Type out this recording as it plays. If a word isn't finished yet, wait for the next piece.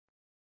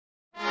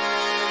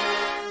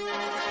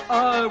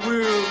I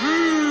will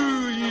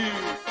rule you!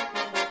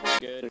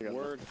 Good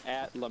word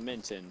at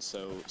lamenting,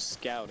 so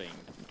scouting,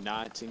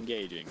 not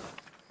engaging.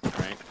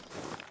 Right?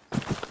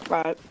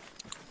 Right.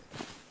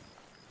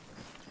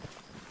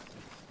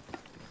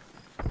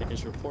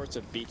 There's reports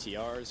of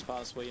BTRs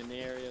possibly in the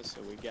area,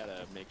 so we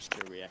gotta make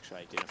sure we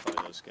actually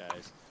identify those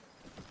guys.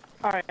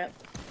 Alright.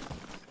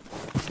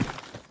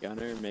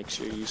 Gunner, make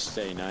sure you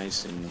stay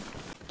nice and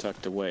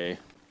tucked away.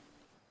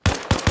 How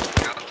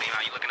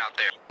you looking out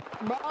there?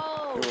 Bro!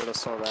 Who would have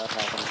saw that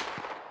happen?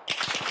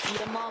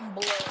 Your mom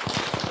blew.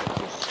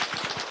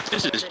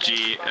 This is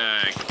Chief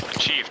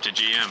to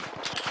GM.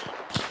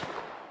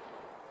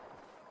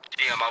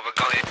 GM over,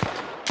 go ahead.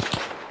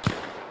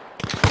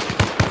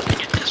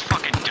 Get this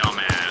fucking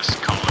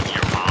dumbass calling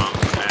your mom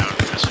out of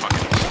this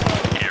fucking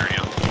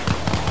area.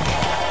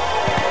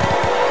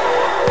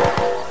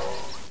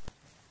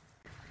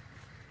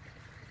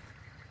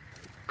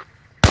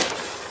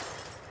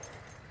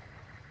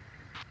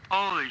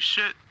 Holy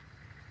shit.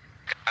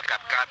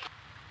 Got.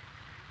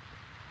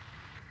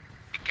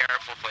 Be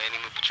careful for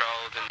enemy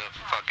patrols in the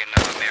fucking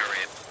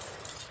area.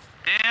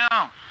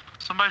 Damn!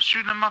 Somebody's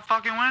shooting in my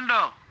fucking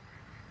window.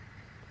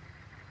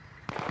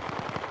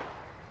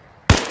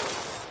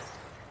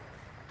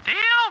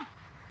 Damn!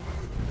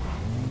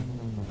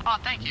 Oh,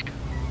 thank you.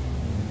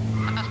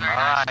 That's very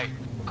nice. Alright,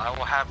 I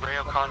will have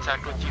radio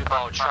contact with you, but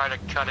I'll try to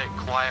cut it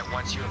quiet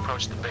once you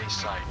approach the base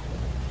site.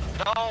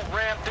 Don't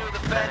ram through the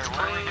fence,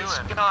 please.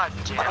 God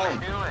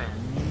damn it.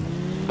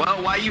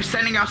 Well, why are you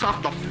sending us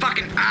off the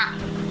fucking...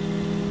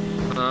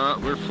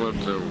 We're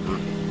flipped over.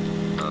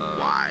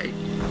 Why?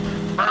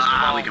 First of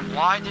all,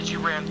 why did you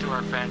ram through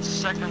our fence?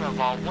 Second of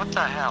all, what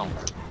the hell?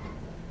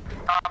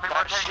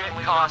 That shit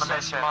costs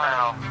us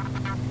money.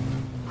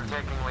 We're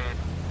taking lead.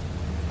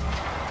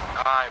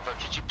 Alright, but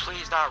could you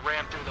please not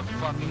ram through the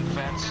fucking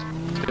fence?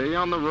 Stay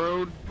on the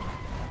road.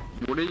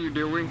 What are you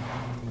doing?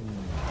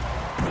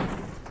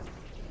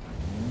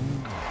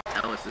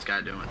 What is this guy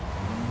doing?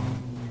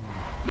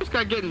 This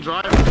guy getting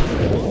driven.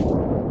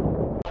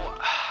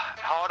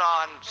 Hold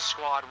on,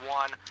 Squad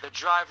 1. The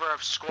driver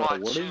of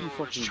Squad 2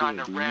 is trying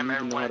to ram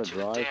everyone into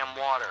the damn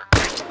water.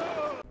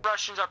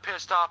 Russians are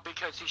pissed off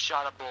because he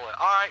shot a bullet.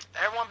 Alright,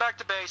 everyone back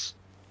to base.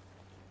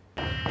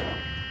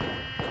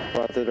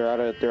 But they're out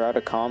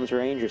of comms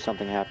range or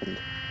something happened.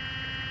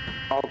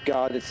 Oh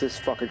god, it's this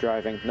fucker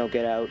driving. No,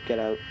 get out, get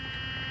out.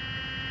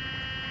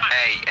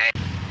 Hey.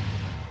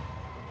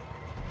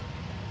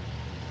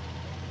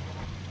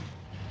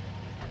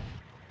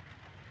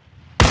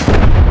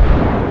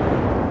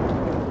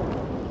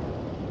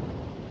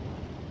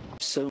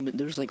 So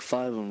there's like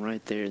 5 of them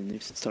right there, and they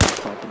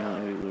started popping out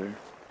everywhere.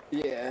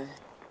 Yeah.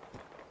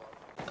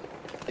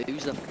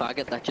 Who's the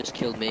faggot that just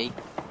killed me?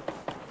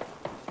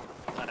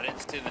 I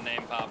didn't see the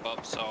name pop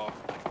up, so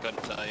I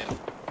couldn't tell you.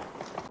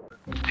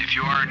 If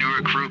you are a new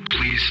recruit,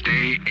 please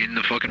stay in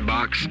the fucking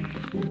box.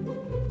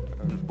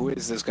 Who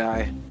is this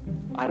guy?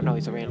 I don't know,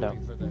 he's a rando.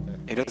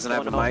 He doesn't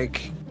have a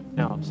mic?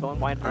 No, someone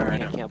whine for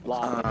me, I can't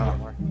block it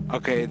anymore.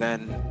 Okay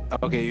then.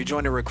 Okay, you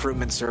joined a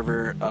recruitment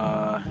server.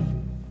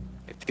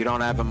 If you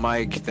don't have a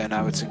mic, then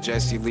I would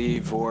suggest you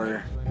leave,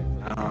 or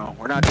I don't know.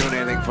 We're not doing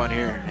anything fun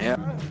here. Yep.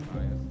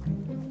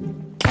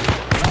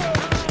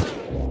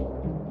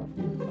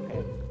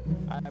 Okay.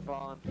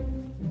 Eyeball.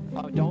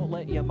 Oh, don't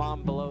let your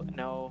mom blow.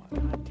 No.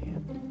 God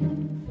damn.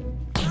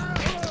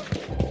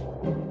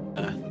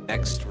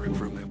 Next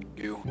recruitment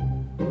you.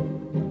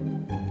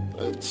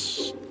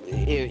 It's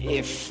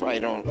if I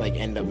don't like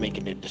end up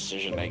making a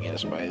decision, I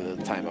guess by the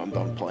time I'm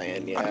done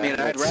playing. Yeah. I mean,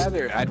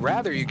 I'd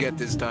rather you get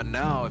this done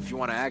now if you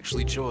want to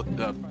actually chill with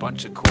a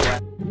bunch of cool.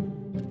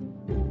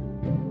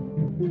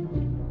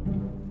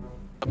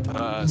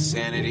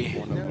 Sanity.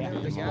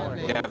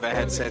 You have a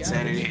headset,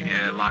 Sanity?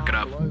 Yeah, lock it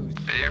up.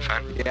 Yeah, you're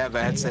fine. You have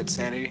a headset,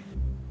 Sanity?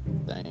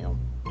 Damn.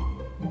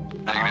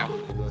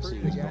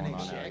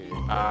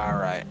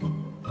 Alright.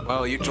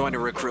 Well, you joined a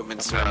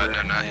recruitment server.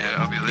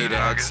 I'll be need a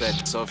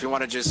headset. So if you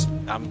want to just,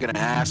 I'm gonna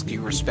ask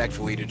you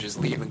respectfully to just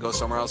leave and go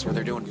somewhere else where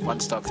they're doing fun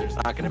stuff. There's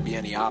not gonna be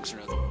any ops or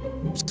nothing.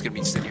 I'm just gonna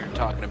be sitting here and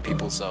talking to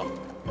people. So,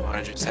 you want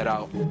to just head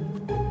out?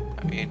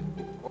 I mean,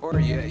 or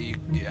if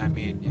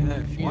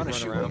you want to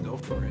shoot, go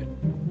for it.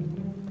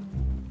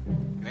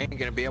 You ain't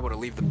gonna be able to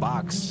leave the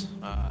box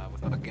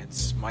without getting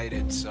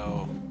smited.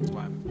 So that's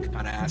why I'm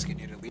kind of asking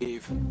you to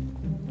leave.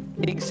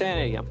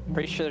 Insanity. I'm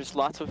pretty sure there's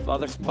lots of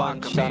other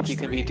fun stuff you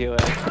can be doing.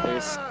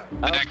 There's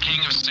That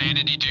King of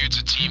Sanity dude's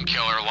a team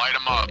killer. Light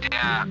him up.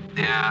 Yeah,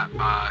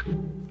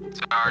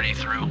 it's already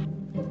through.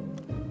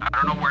 I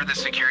don't know where the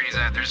security's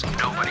at. There's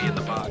nobody in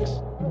the box.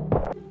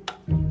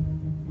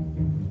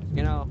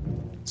 You know.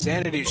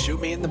 Sanity,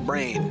 shoot me in the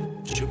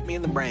brain. Shoot me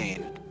in the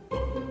brain.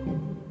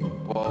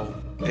 Well,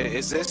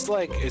 is this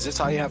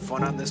how you have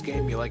fun on this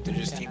game? You like to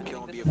just team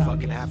kill and be a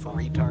fucking half a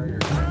retard or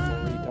a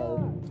full retard?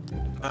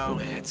 Oh,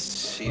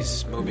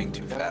 he's moving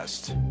too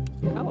fast.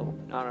 No,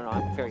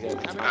 I'm very good.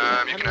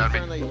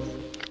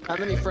 How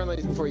many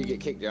friendlies before you get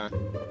kicked, John?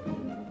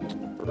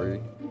 3.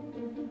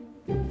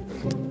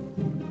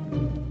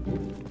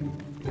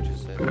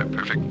 Alright,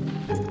 perfect.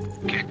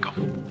 Okay, go.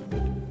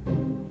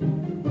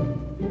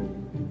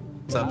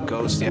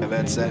 Ghost, do you have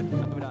headset?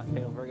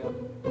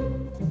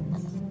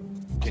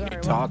 Can you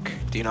talk?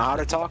 Do you know how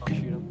to talk?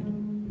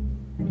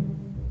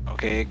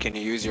 Okay, can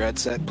you use your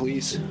headset,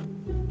 please?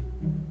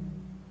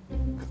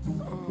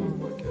 Oh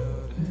my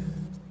god.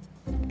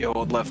 You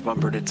hold left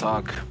bumper to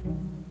talk.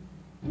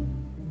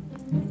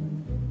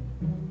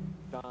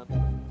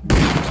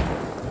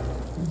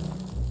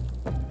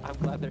 I'm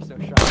glad there's no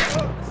shots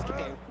in this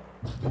game.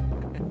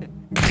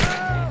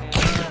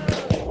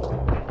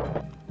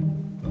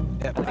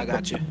 Yep, I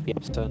got you.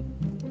 Yep,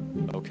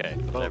 son. Okay,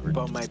 whatever.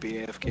 Bo might be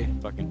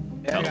AFK.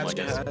 Fucking. Yeah, I got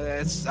you.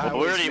 Well,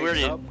 we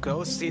already. Oh,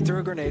 Ghost, he threw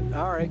a grenade.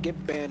 Alright,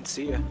 get banned.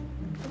 See ya.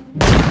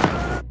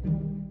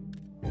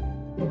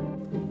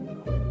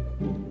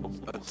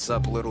 What's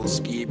up, little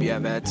Skeeb? You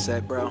have a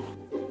headset, bro?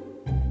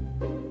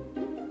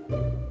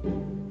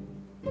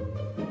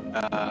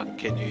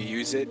 Can you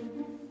use it?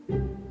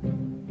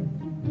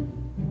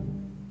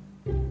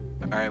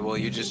 Alright, well,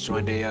 you just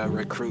joined a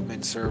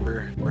recruitment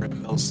server. We're in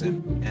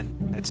Milsim,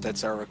 and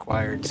headsets are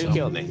required, so... Who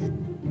killed me?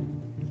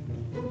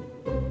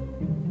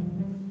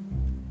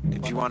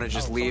 If you want to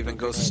just leave and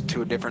go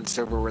to a different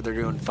server where they're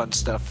doing fun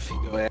stuff,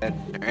 you go ahead.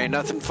 There ain't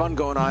nothing fun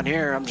going on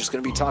here. I'm just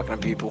gonna be talking to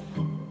people.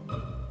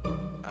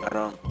 I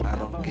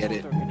don't get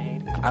it.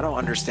 I don't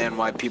understand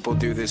why people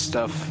do this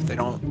stuff. They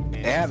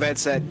have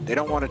headset. They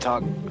don't want to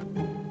talk.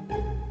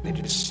 They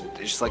just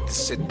like to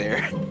sit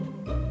there.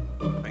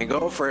 I mean,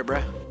 go for it,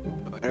 bruh.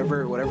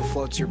 Whatever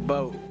floats your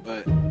boat.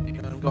 But you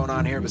know what's going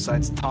on here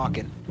besides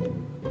talking?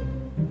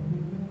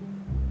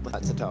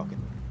 Lots of talking.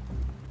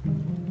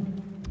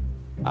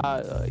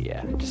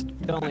 Yeah, just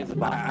don't leave the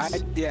box.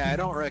 I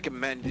don't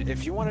recommend it.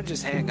 If you want to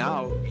just hang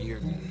out,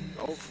 you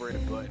go for it,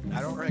 but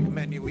I don't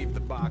recommend you leave the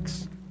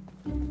box.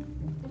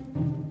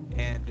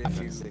 And if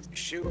you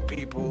shoot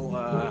people,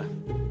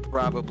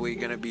 probably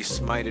gonna be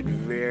smited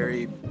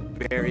very,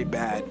 very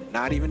bad.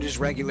 Not even just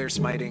regular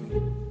smiting.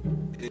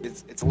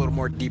 It's a little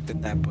more deep than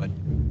that, but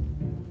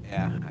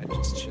yeah, I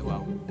just chill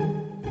out.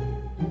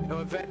 No,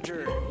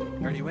 Avenger,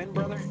 are you in,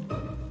 brother?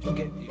 You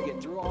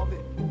get through all of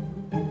it?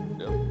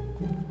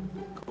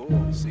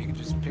 Cool, so you can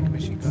just pick a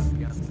machine gun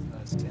beyond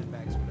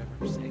sandbags, whatever,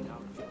 just hang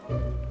out if you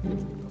want.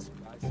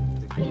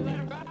 Are you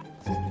there, bro?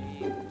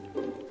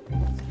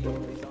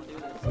 Steve, please don't do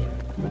this.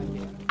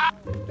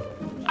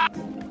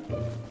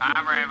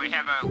 Arma, we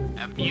have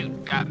a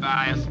mute got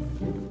by us.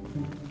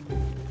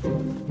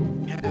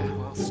 Yeah,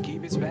 well,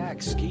 Skeeb is back.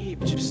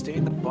 Skeeb, just stay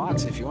in the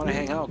box. If you want to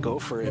hang out, go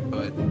for it,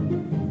 but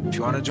if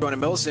you want to join a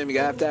Milsim, you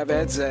have to have a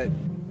headset.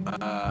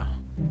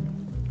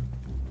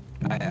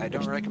 I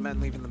don't recommend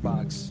leaving the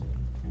box.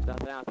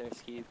 Nothing out there,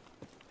 Skeeb.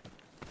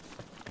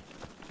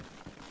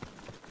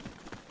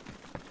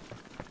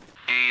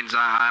 Haynes,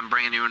 I'm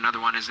bringing you another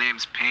one. His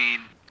name's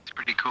Payne. It's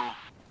pretty cool.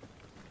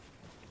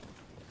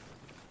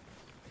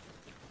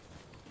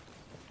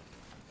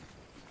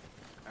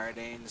 Alright,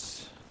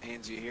 Haynes,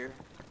 you here?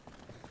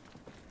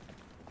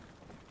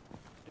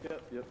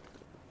 Yep.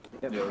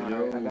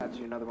 Alright, I got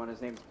you another one.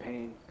 His name's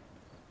Payne.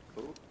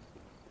 Cool.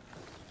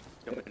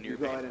 You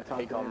go ahead and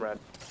talk to him.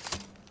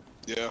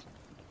 Yeah.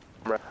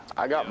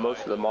 I got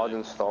most of the mods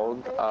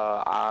installed.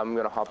 I'm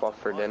gonna hop off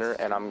for dinner,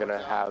 and I'm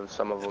gonna have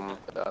some of them,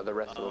 the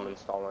rest of them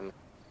installing.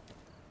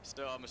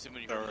 So I'm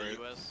assuming you're from the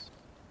US?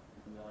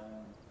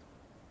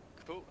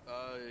 Cool.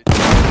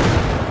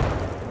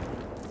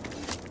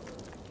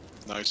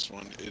 Nice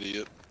one,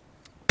 idiot.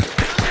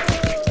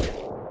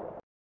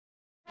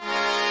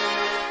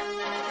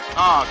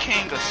 Aw,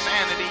 King of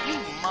Sanity, you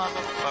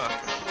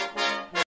motherfucker.